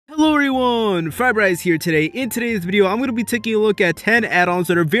everyone, Frybright here today. In today's video, I'm going to be taking a look at 10 add-ons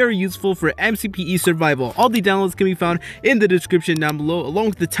that are very useful for MCPE survival. All the downloads can be found in the description down below, along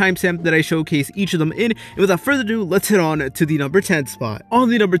with the timestamp that I showcase each of them in. And without further ado, let's head on to the number 10 spot. On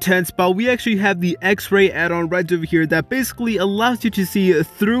the number 10 spot, we actually have the X-ray add-on right over here that basically allows you to see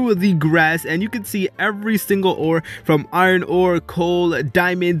through the grass, and you can see every single ore from iron ore, coal,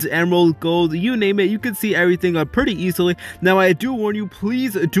 diamonds, emerald, gold, you name it. You can see everything pretty easily. Now, I do warn you,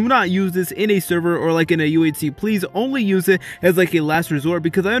 please do not use this in a server or like in a UHC. Please only use it as like a last resort,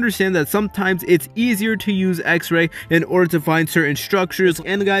 because I understand that sometimes it's easier to use X-ray in order to find certain structures.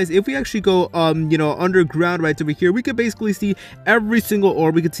 And guys, if we actually go underground right over here, we could basically see every single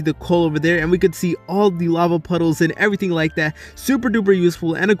ore. We could see the coal over there, and we could see all the lava puddles and everything like that. Super duper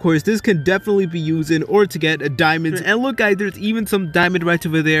useful. And of course, this can definitely be used in order to get diamonds. And look guys, there's even some diamond right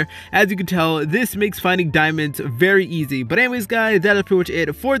over there. As you can tell, this makes finding diamonds very easy. But anyways guys, that is pretty much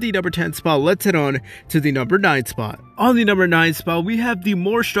it for the number 10 spot. Let's head on to the number 9 spot. On the number 9 spot, we have the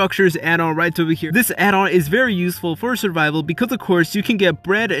more structures add-on right over here. This add-on is very useful for survival because of course you can get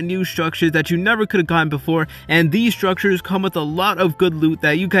brand new structures that you never could have gotten before, and these structures come with a lot of good loot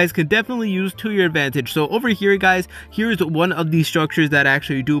that you guys can definitely use to your advantage. So over here guys, here's one of these structures that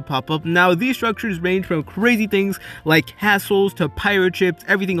actually do pop up. Now these structures range from crazy things like castles to pirate ships,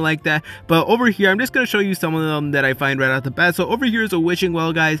 everything like that, but over here I'm just going to show you some of them that I find right off the bat. So over here is a wishing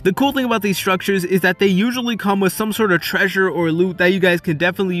well guys. The cool thing about these structures is that they usually come with some sort of treasure or loot that you guys can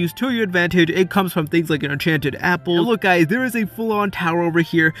definitely use to your advantage. It comes from things like an enchanted apple. And look guys, there is a full-on tower over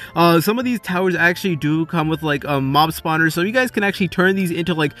here. Some of these towers actually do come with like mob spawners, so you guys can actually turn these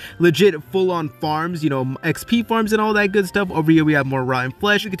into like legit full-on farms, you know, XP farms and all that good stuff. Over here we have more rotten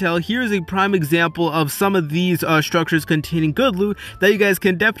flesh. You can tell here's a prime example of some of these structures containing good loot that you guys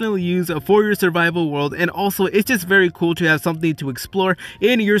can definitely use for your survival world. And also it's just very cool to have something to explore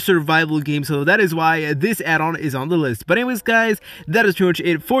in your survival game, so that is why this add-on is on the list. But anyways guys, that is pretty much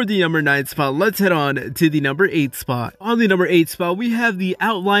it for the number 9 spot. Let's head on to the number 8 spot. On the number 8 spot, we have the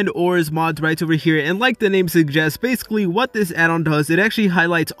outlined ores mods right over here, and like the name suggests, basically what this add-on does, it actually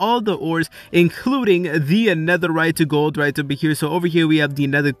highlights all the ores, including the netherite to gold right over here. So over here we have the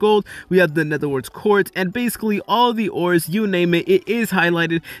nether gold, we have the netherwarts quartz, and basically all the ores, you name it, it is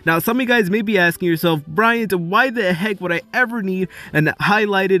highlighted. Now some of you guys may be asking yourself, Bryant, why the heck would I ever need an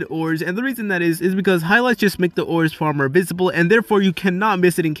highlighted ores? And the reason that is because highlights just make the ores far more visible, and therefore you cannot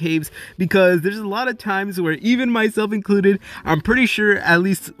miss it in caves, because there's a lot of times where even myself included, I'm pretty sure at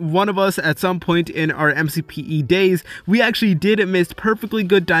least one of us at some point in our MCPE days, we actually did miss perfectly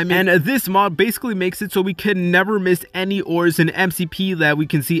good diamond, and this mod basically makes it so we can never miss any ores in MCP, that we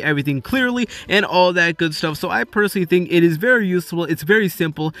can see everything clearly and all that good stuff. So I personally think it is very useful. It's very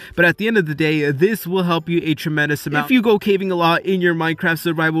simple, but at the end of the day, this will help you a tremendous amount. If you go caving a lot in your Minecraft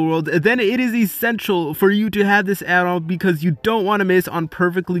survival world, then it is essential for you to have this add-on, because you don't want to miss on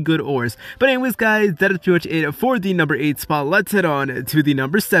perfectly good ores. But anyways guys, that is pretty much it for the number 8 spot. Let's head on to the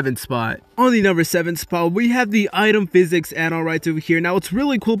number 7 spot. On the number 7 spot, we have the item physics add-on right over here. Now what's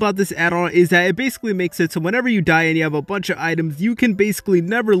really cool about this add-on is that it basically makes it so whenever you die and you have a bunch of items, you can basically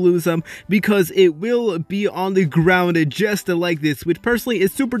never lose them, because it will be on the ground just like this, which personally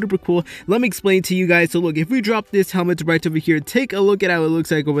is super duper cool. Let me explain to you guys. So look, if we drop this helmet right over here, take a look at how it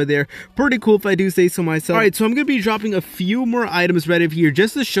looks like over there. Pretty cool if I do say so myself. Alright, so I'm going to be dropping a few more items right over here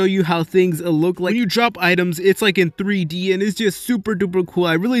just to show you how things look like. When you drop items, it's like in 3D, and it's just super duper cool.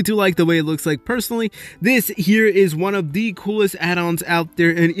 I really do like the way it looks like. Personally, this here is one of the coolest add-ons out there,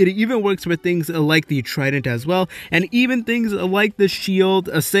 and it even works with things like the trident as well, and even things like the shield,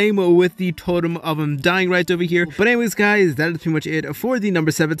 same with the totem of him dying right over here. But anyways guys, that is pretty much it for the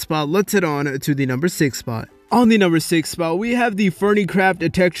number 7 spot. Let's head on to the number 6 spot. On the number 6 spot, we have the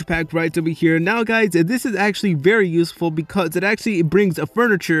Fernicraft texture pack right over here. Now guys, this is actually very useful because it actually brings a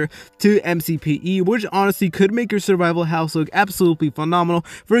furniture to MCPE, which honestly could make your survival house look absolutely phenomenal.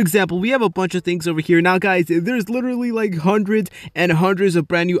 For example, we have a bunch of things over here. Now guys, there's literally like hundreds and hundreds of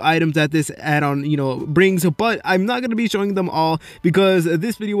brand new items that this add-on, you know, brings, but I'm not going to be showing them all because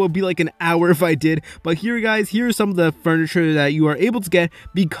this video will be like an hour if I did. But here guys, here's some of the furniture that you are able to get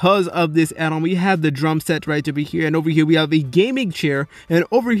because of this add-on. We have the drum set right over here, and over here we have a gaming chair, and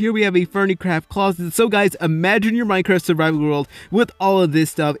over here we have a Fernicraft closet. So guys, imagine your Minecraft survival world with all of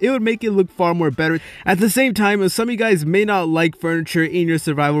this stuff. It would make it look far more better. At the same time, some of you guys may not like furniture in your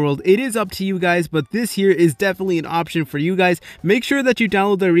survival world. It is up to you guys, but this here is definitely an option for you guys. Make sure that you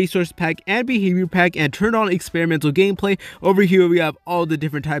download the resource pack and behavior pack and turn on experimental gameplay. Over here we have all the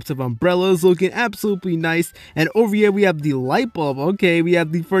different types of umbrellas looking absolutely nice, and over here we have the light bulb. Okay, we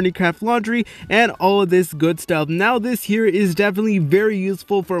have the Fernicraft laundry and all of this good good stuff. Now this here is definitely very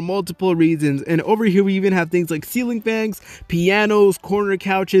useful for multiple reasons, and over here we even have things like ceiling fans, pianos, corner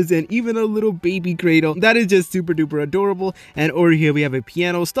couches, and even a little baby cradle. That is just super duper adorable. And over here we have a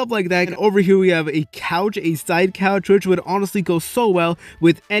piano, stuff like that. And over here we have a couch, a side couch, which would honestly go so well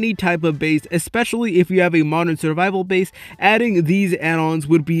with any type of base, especially if you have a modern survival base. Adding these add-ons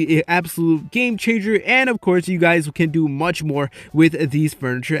would be an absolute game changer, and of course you guys can do much more with these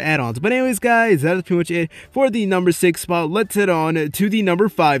furniture add-ons. But anyways guys, that is pretty much it for the number 6 spot. Let's head on to the number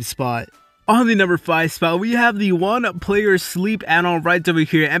 5 spot. On the number 5 spot, we have the one player sleep add-on right over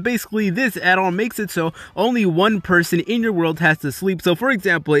here, and basically this add-on makes it so only one person in your world has to sleep. So for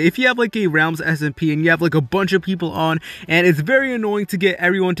example, if you have like a Realms SMP and you have like a bunch of people on and it's very annoying to get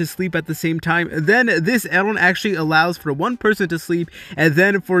everyone to sleep at the same time, then this add-on actually allows for one person to sleep and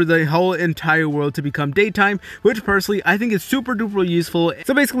then for the whole entire world to become daytime, which personally I think is super duper useful.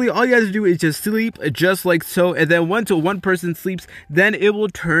 So basically all you have to do is just sleep just like so, and then once one person sleeps, then it will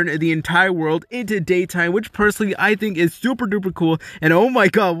turn the entire world into daytime, which personally I think is super duper cool. And oh my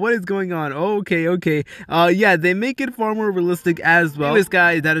god, what is going on? Okay. Yeah, they make it far more realistic as well. Anyways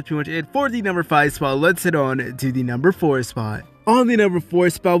guys, that is pretty much it for the number 5 spot. Let's head on to the number 4 spot. On the number 4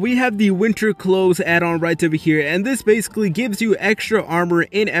 spot, we have the winter clothes add-on right over here, and this basically gives you extra armor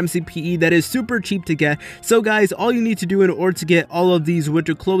in MCPE that is super cheap to get. So guys, all you need to do in order to get all of these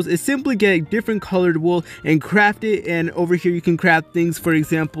winter clothes is simply get different colored wool and craft it. And over here you can craft things, for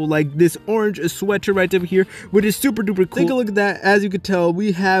example, like this orange sweater right over here, which is super duper cool. Take a look at that. As you can tell,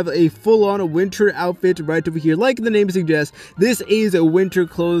 we have a full-on winter outfit right over here. Like the name suggests, this is a winter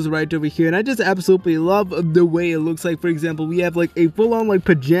clothes right over here, and I just absolutely love the way it looks like. For example, we have like a full-on like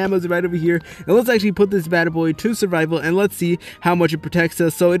pajamas right over here, and let's actually put this bad boy to survival and let's see how much it protects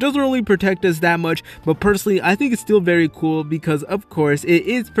us. So it doesn't really protect us that much, but personally I think it's still very cool because of course it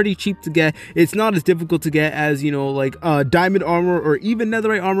is pretty cheap to get. It's not as difficult to get as, you know, like diamond armor or even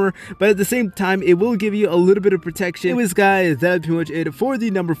netherite armor, but at the same time it will give you a little bit of protection. Anyways guys, that's pretty much it for the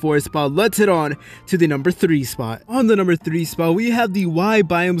number 4 spot. Let's head on to the number 3 spot. On the number 3 spot, we have the Y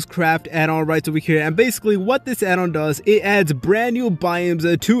Biomes Craft add-on right over here, and basically what this add-on does, it adds brand new biomes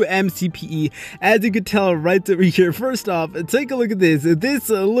to MCPE. As you can tell right over here, first off, take a look at this. This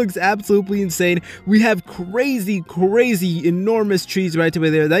looks absolutely insane. We have crazy enormous trees right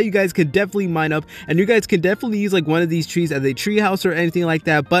over there that you guys can definitely mine up, and you guys can definitely use like one of these trees as a tree house or anything like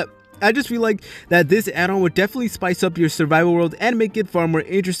that. But I just feel like that this add-on would definitely spice up your survival world and make it far more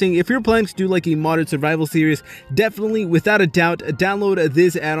interesting. If you're planning to do like a modern survival series, definitely without a doubt download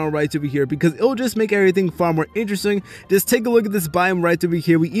this add-on right over here because it'll just make everything far more interesting. Just take a look at this biome right over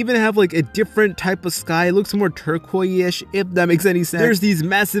here. We even have like a different type of sky. It looks more turquoise-ish, if that makes any sense. There's these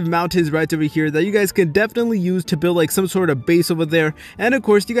massive mountains right over here that you guys can definitely use to build like some sort of base over there. And of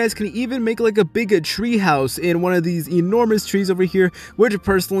course you guys can even make like a big tree house in one of these enormous trees over here, which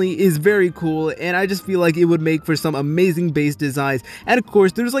personally is very cool, and I just feel like it would make for some amazing base designs. And of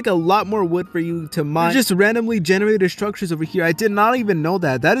course there's like a lot more wood for you to mine. There's just randomly generated structures over here. I did not even know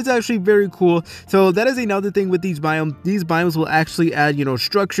that. That is actually very cool. So that is another thing with these biomes. These biomes will actually add, you know,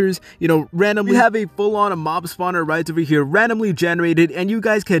 structures, you know, randomly. We have a full-on mob spawner right over here, randomly generated, and you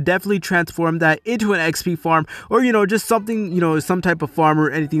guys can definitely transform that into an XP farm, or you know, just something, you know, some type of farm or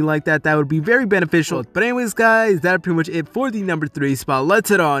anything like that. That would be very beneficial. But anyways guys, that's pretty much it for the number 3 spot. Let's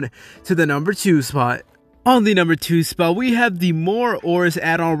head on to the number 2 spot. On the number 2 spot, we have the More Ores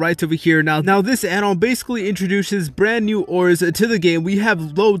add-on right over here. Now this add-on basically introduces brand new ores to the game. We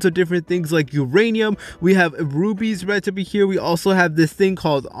have loads of different things like uranium, we have rubies right over here, we also have this thing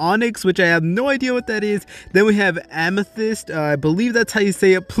called onyx, which I have no idea what that is. Then we have amethyst, I believe that's how you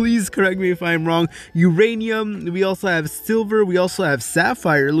say it, please correct me if I'm wrong. Uranium, we also have silver, we also have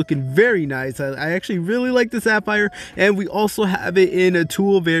sapphire, looking very nice. I actually really like the sapphire, and we also have it in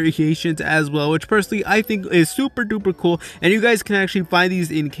tool variations as well, which personally I think is super duper cool. And you guys can actually find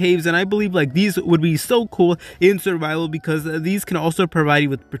these in caves, and I believe like these would be so cool in survival because these can also provide you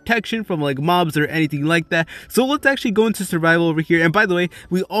with protection from like mobs or anything like that. So let's actually go into survival over here. And by the way,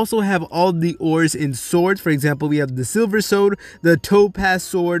 we also have all the ores in swords. For example, we have the silver sword, the topaz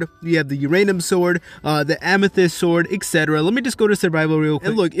sword, we have the uranium sword, the amethyst sword, etc. Let me just go to survival real quick.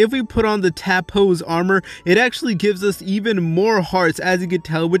 And look, if we put on the Tapose armor, it actually gives us even more hearts, as you can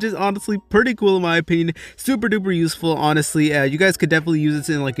tell, which is honestly pretty cool in my opinion. Super duper useful, honestly. You guys could definitely use this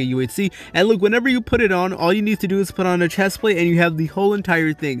in like a UHC. And look, whenever you put it on, all you need to do is put on a chest plate and you have the whole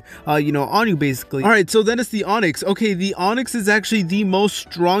entire thing, you know, on you basically. Alright, so then it's the Onyx. Okay, the Onyx is actually the most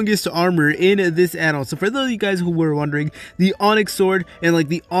strongest armor in this add-on. So for those of you guys who were wondering, the Onyx sword and like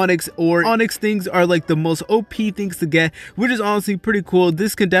the Onyx or Onyx things are like the most OP things to get, which is honestly pretty cool.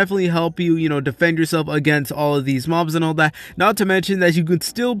 This can definitely help you, you know, defend yourself against all of these mobs and all that. Not to mention that you could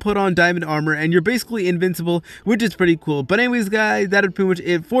still put on diamond armor and you're basically invincible, which is pretty cool. But anyways, guys, that is pretty much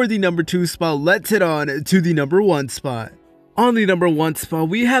it for the number 2 spot. Let's head on to the number 1 spot. On the number 1 spot,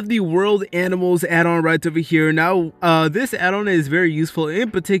 we have the World Animals add-on right over here. Now, this add-on is very useful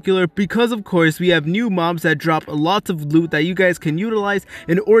in particular because, of course, we have new mobs that drop lots of loot that you guys can utilize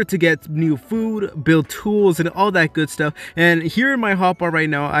in order to get new food, build tools, and all that good stuff. And here in my hotbar right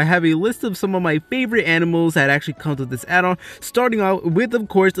now, I have a list of some of my favorite animals that actually comes with this add-on, starting out with, of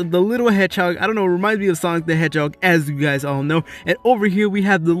course, the little hedgehog. I don't know, it reminds me of Sonic the Hedgehog, as you guys all know. And over here, we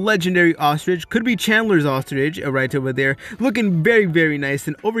have the legendary ostrich. Could be Chandler's ostrich right over there. Looking very, very nice.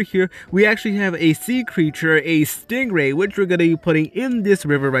 And over here we actually have a sea creature, a stingray, which we're gonna be putting in this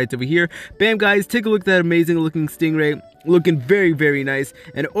river right over here. Bam, guys, take a look at that amazing looking stingray. Looking very, very nice.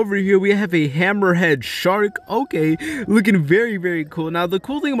 And over here we have a hammerhead shark. Okay, looking very, very cool. Now the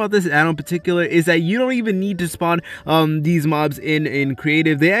cool thing about this add-on in particular is that you don't even need to spawn these mobs in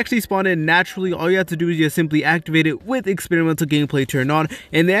creative. They actually spawn in naturally. All you have to do is just simply activate it with experimental gameplay turned on,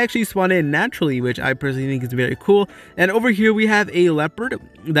 and they actually spawn in naturally, which I personally think is very cool. And over here we have a leopard.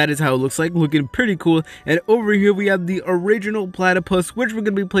 That is how it looks like, looking pretty cool. And over here we have the original platypus, which we're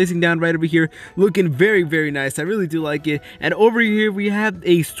gonna be placing down right over here, looking very, very nice. I really do like it. And over here we have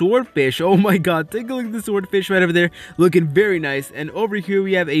a swordfish. Oh my god, take a look at the swordfish right over there, looking very nice. And over here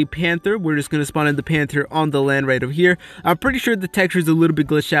we have a panther. We're just gonna spawn in the panther on the land right over here. I'm pretty sure the texture is a little bit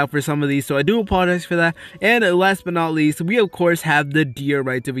glitched out for some of these, so I do apologize for that. And last but not least, we of course have the deer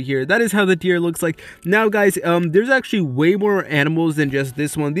right over here. That is how the deer looks like. Now guys, there's actually way more animals than just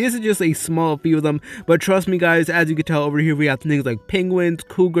this one. This is just a small few of them, but trust me guys, as you can tell, over here we have things like penguins,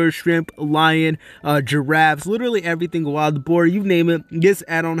 cougar, shrimp, lion, giraffes, literally everything, wild boar, you name it, this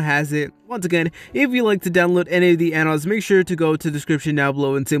add-on has it. Once again, if you like to download any of the add-ons, make sure to go to the description down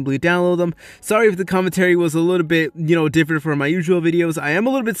below and simply download them. Sorry if the commentary was a little bit, you know, different from my usual videos. I am a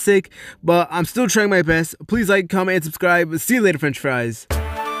little bit sick, but I'm still trying my best. Please like, comment, and subscribe. See you later, French fries.